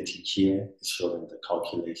 5% each year, is shown in the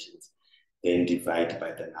calculations. Then divide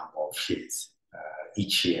by the number of shares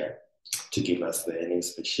each year to give us the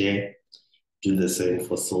earnings per share. Do the same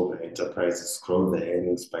for Silver Enterprises, grow the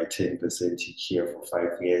earnings by 10% each year for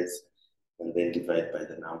 5 years, and then divide by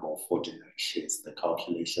the number of ordinary shares. The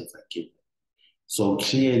calculations are given. So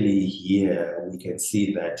clearly here, we can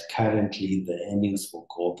see that currently the earnings for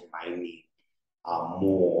gold mining are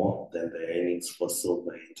more than the earnings for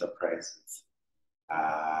Silver Enterprises.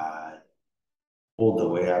 All the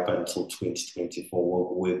way up until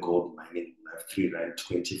 2024, where gold mining will have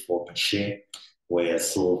R3.24 per share,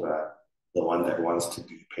 whereas silver, the one that wants to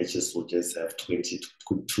be purchased, will just have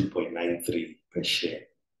 22.93 per share.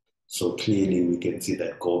 So clearly we can see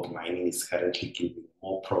that gold mining is currently giving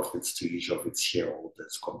more profits to each of its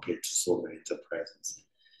shareholders compared to Silver Enterprises.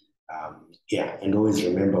 And always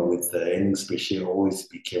remember with the earnings per share, always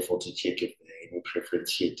be careful to check if there are any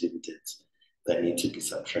preference share dividends that need to be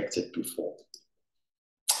subtracted before.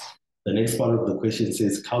 The next part of the question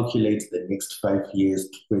says, calculate the next 5 years,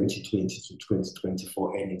 2020 to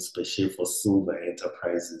 2024 earnings per share for Silver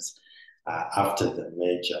Enterprises after the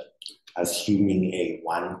merger, assuming a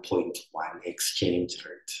 1.1 exchange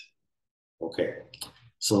rate. Okay,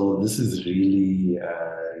 So this is really,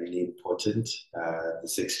 really important,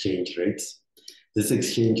 this exchange rate. This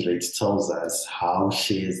exchange rate tells us how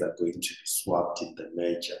shares are going to be swapped in the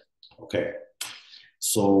merger. Okay.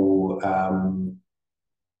 So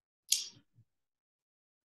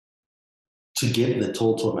to get the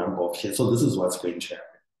total number of shares, so this is what's going to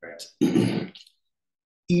happen, right?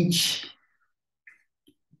 each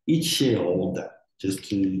shareholder, just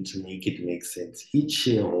to make it make sense, each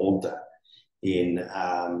shareholder in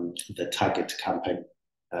the target company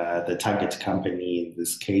in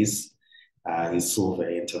this case is Silver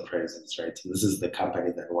Enterprises, right? This is the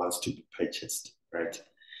company that wants to be purchased, right?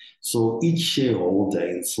 So each shareholder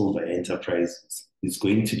in Silver Enterprises is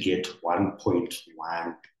going to get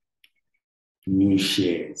 1.1 new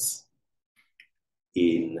shares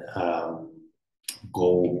in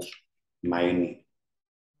gold mining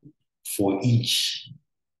for each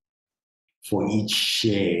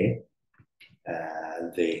share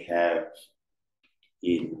they have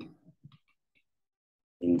in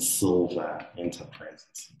Silver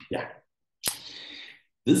Enterprises. Yeah.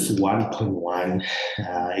 This 1.1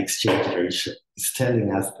 exchange ratio is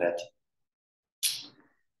telling us that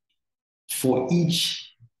for each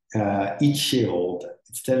shareholder,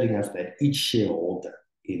 it's telling us that each shareholder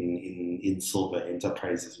in Silver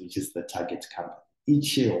Enterprises, which is the target company, each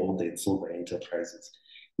shareholder in Silver Enterprises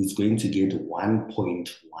is going to get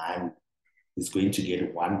 1.1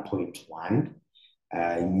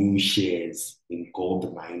 new shares in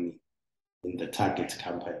gold mining in the target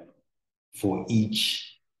company for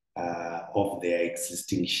each of their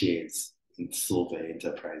existing shares in Silver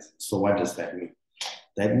Enterprises. So what does that mean?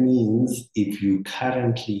 That means if you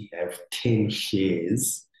currently have 10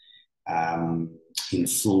 shares in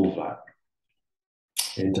Silver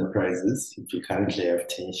Enterprises, if you currently have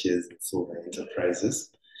 10 shares in Silver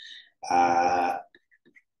Enterprises,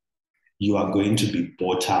 you are going to be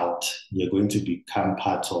bought out. You're going to become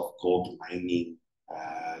part of gold mining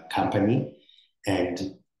company.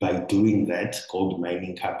 And by doing that, gold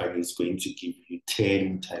mining company is going to give you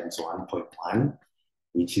 10 times 1.1,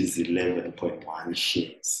 which is 11.1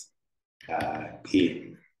 shares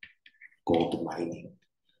in gold mining.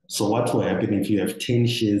 So what will happen if you have 10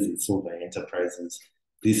 shares in Silver Enterprises?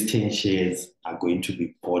 These 10 shares are going to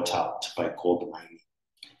be bought out by gold mining.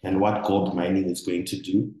 And what gold mining is going to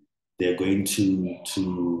do, they're going to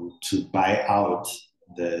buy out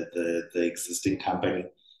the existing company,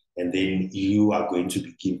 and then you are going to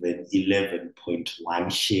be given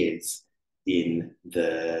 11.1 shares in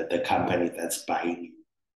the company that's buying you.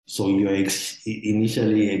 So you're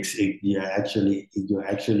actually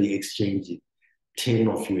exchanging 10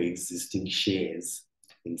 of your existing shares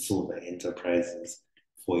in Silver Enterprises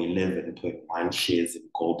for 11.1 shares in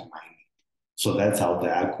gold mining. So that's how the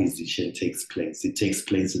acquisition takes place. It takes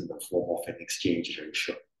place in the form of an exchange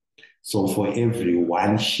ratio. So for every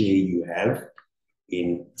one share you have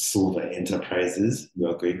in Silver Enterprises, you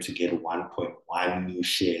are going to get 1.1 new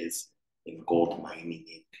shares in gold mining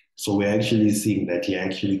Inc. So we're actually seeing that you're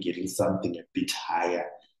actually getting something a bit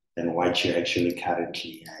higher than what you actually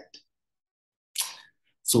currently had.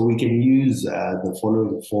 So we can use the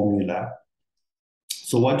following formula.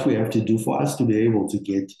 So what we have to do for us to be able to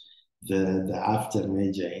get the after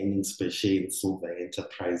merger earnings per share in Silver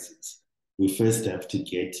Enterprises, we first have to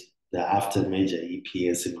get the after merger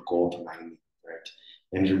EPS in gold mining, right?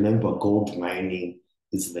 And remember, gold mining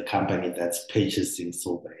is the company that's purchasing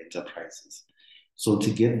Silver Enterprises. So to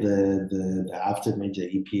get the after merger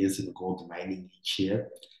EPS in gold mining each year,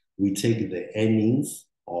 we take the earnings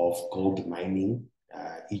of gold mining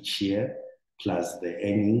each year plus the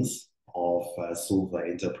earnings of Silver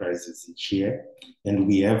Enterprises each year. And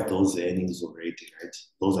we have those earnings already, right?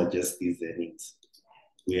 Those are just these earnings.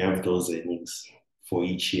 We have those earnings for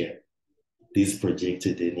each year, these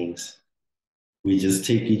projected earnings. We just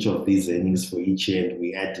take each of these earnings for each year and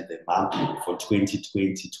we add them up for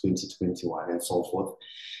 2020, 2021, and so forth.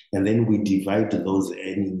 And then we divide those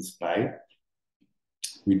earnings by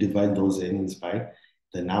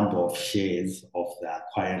the number of shares of the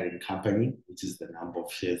acquiring company, which is the number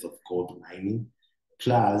of shares of gold mining,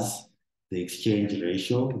 plus the exchange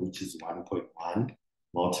ratio, which is 1.1,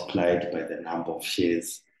 multiplied by the number of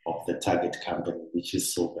shares of the target company, which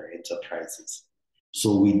is Silver Enterprises.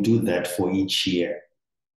 So we do that for each year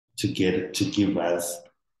to give us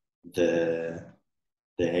the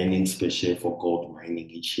earnings per share for gold mining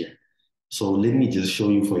each year. So let me just show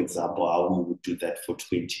you, for example, how we would do that for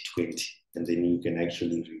 2020, and then you can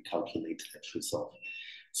actually recalculate that yourself.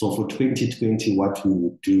 So for 2020, what we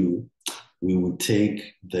would do, we would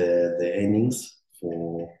take the earnings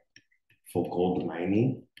for gold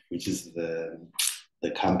mining, which is the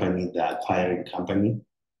company, the acquiring company.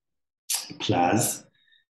 plus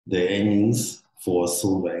the earnings for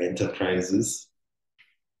silver enterprises,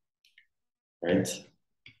 right?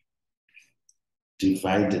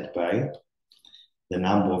 Divided by the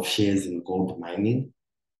number of shares in gold mining,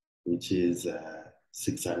 which is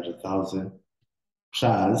 600,000,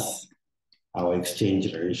 plus our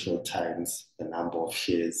exchange ratio times the number of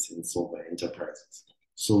shares in silver enterprises.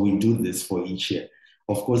 So we do this for each year.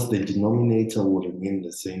 Of course, the denominator will remain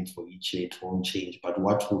the same for each year, it won't change, but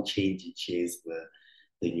what will change each year is the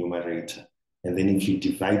numerator. And then if you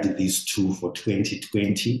divide these two for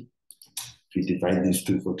 2020, if you divide these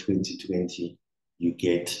two for 2020, you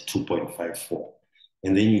get 2.54.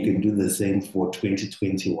 And then you can do the same for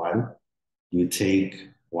 2021. You take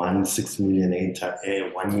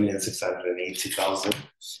 1,680,000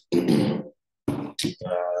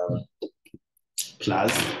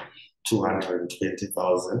 plus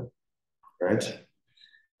 220,000, right?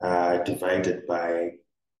 Divided by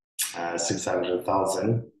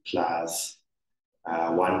 600,000 plus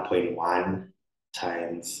 1.1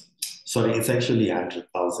 times, sorry, it's actually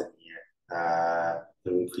 100,000 here.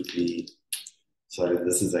 Let me quickly, sorry,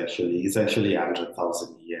 it's actually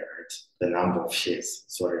 100,000 a year, right? The number of shares,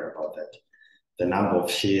 sorry about that. The number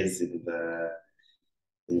of shares in the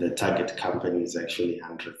target company is actually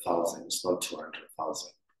 100,000, it's not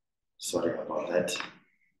 200,000. Sorry about that.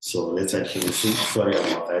 So let's actually see, sorry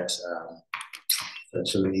about that.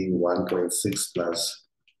 Actually 1.6 plus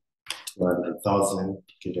 200,000,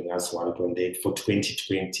 giving us 1.8 for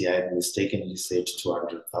 2020. I had mistakenly said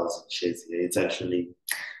 200,000 shares here. It's actually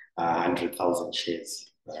 100,000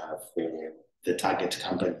 shares for the target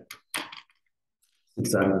company.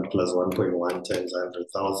 600 plus 1.1 times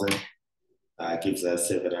 100,000 gives us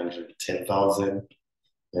 710,000,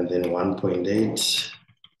 and then 1.8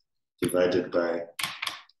 divided by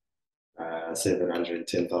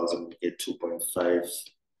 710,000, we get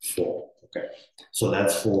 2.54. Okay, so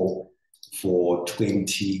that's for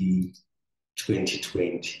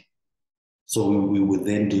 2020. So we would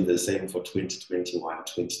then do the same for 2021,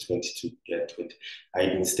 2022, 20.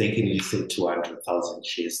 I mistakenly said 200,000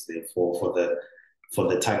 shares. Therefore, for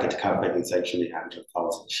the target company, it's actually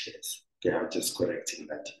 100,000 shares. Okay, I'm just correcting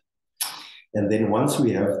that. And then once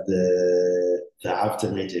we have the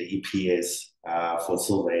after measure EPS for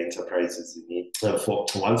silver enterprises,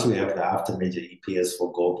 once we have the after measure EPS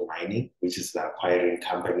for gold mining, which is the acquiring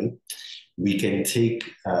company, we can take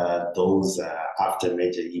those after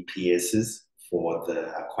measure EPSs for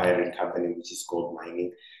the acquiring company, which is gold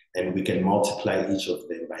mining, and we can multiply each of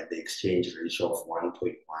them by the exchange ratio of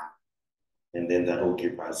 1.1. And then that will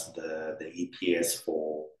give us the EPS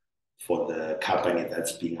for the company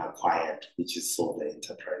that's being acquired, which is silver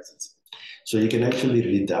enterprises. So you can actually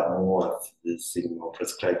read up more of this in your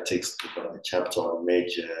prescribed textbook on the chapter on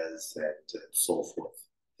measures and so forth.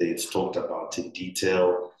 It's talked about in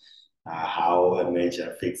detail how a measure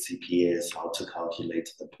affects EPS, how to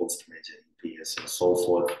calculate the post-measure EPS and so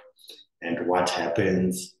forth, and what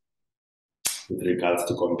happens with regards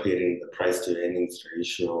to comparing the price to earnings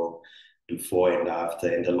ratio before and after,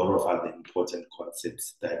 and a lot of other important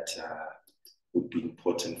concepts that would be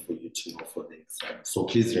important for you to know for the exam. So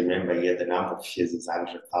please remember here, the number of shares is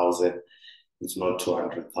 100,000. It's not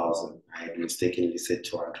 200,000. I had mistakenly said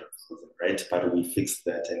 200,000, right? But we fixed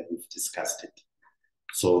that and we've discussed it.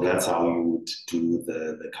 So that's how you would do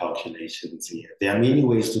the calculations here. There are many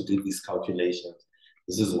ways to do these calculations.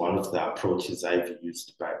 This is one of the approaches I've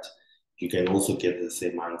used, but you can also get the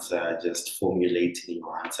same answer, just formulating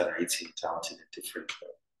your answer, writing it out in a different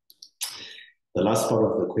way. The last part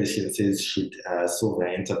of the question says, should silver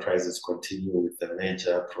enterprises continue with the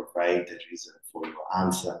merger? Provide the reason for your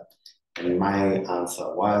answer. And my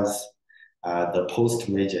answer was, the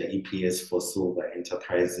post-merger EPS for silver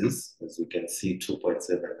enterprises, as you can see,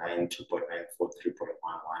 2.79, 2.94,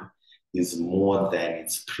 3.11, is more than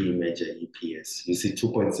its pre-merger EPS. You see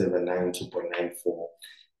 2.79, 2.94,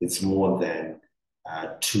 it's more than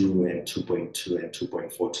 2 and 2.2 and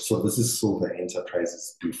 2.42. So this is silver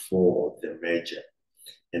enterprises before the merger.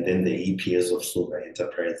 And then the EPS of silver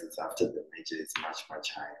enterprises after the merger is much,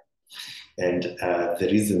 much higher. And the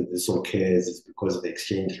reason this occurs is because the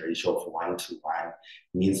exchange ratio of 1:1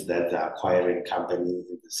 means that the acquiring company,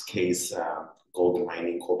 in this case, Gold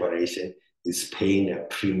Mining Corporation, is paying a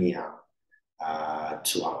premium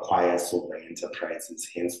to acquire silver enterprises,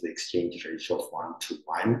 hence the exchange ratio of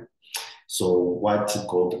 1:1. So what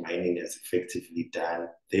Gold Mining has effectively done,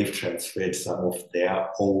 they've transferred some of their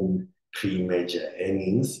own pre-merger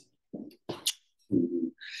earnings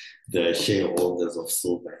to the shareholders of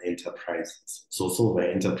silver enterprises. So silver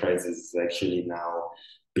enterprises is actually now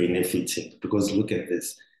benefiting, because look at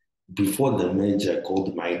this. before the merger,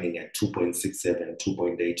 gold mining at 2.67,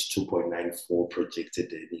 2.8, 2.94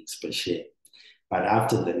 projected earnings per share. But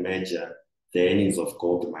after the merger, the earnings of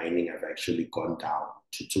gold mining have actually gone down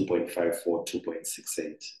to 2.54,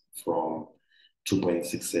 2.68 from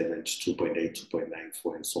 2.67 to 2.8,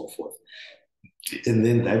 2.94, and so forth. And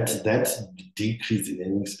then that decrease in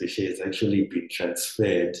earnings per share has actually been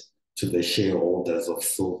transferred to the shareholders of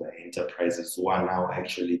silver enterprises, who are now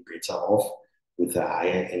actually better off with a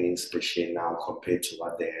higher earnings per share now compared to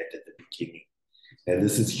what they had at the beginning. And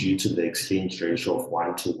this is due to the exchange ratio of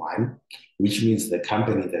 1-to-1, which means the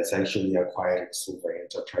company that's actually acquiring silver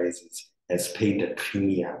enterprises has paid a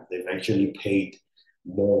premium. They've actually paid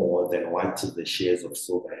more than what the shares of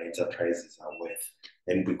silver enterprises are worth.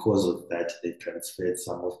 And because of that, they transferred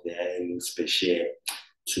some of their earnings per share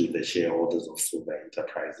to the shareholders of silver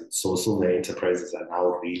enterprises. So silver enterprises are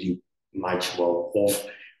now really much well off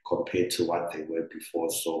compared to what they were before.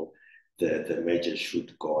 So the merger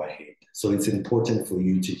should go ahead. So it's important for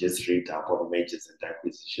you to just read up on mergers and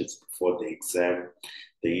acquisitions before the exam,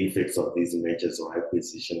 the effects of these mergers or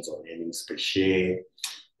acquisitions on earnings per share,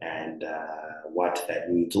 and what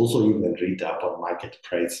that means. Also, even read up on market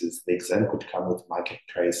prices. The exam could come with market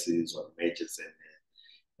prices on mergers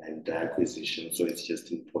and acquisitions. So it's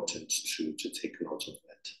just important to take note of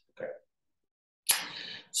that. Okay.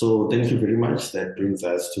 So thank you very much. That brings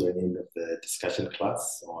us to an end of the discussion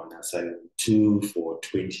class on assignment 2 for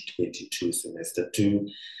 2022 semester 2.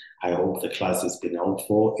 I hope the class has been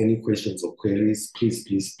helpful. Any questions or queries, please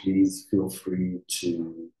feel free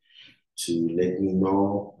to let me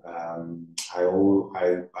know. I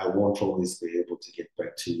won't always be able to get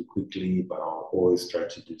back to you quickly, but I'll always try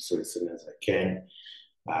to do so as soon as I can.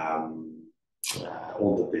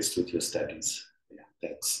 All the best with your studies. Yeah,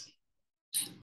 thanks.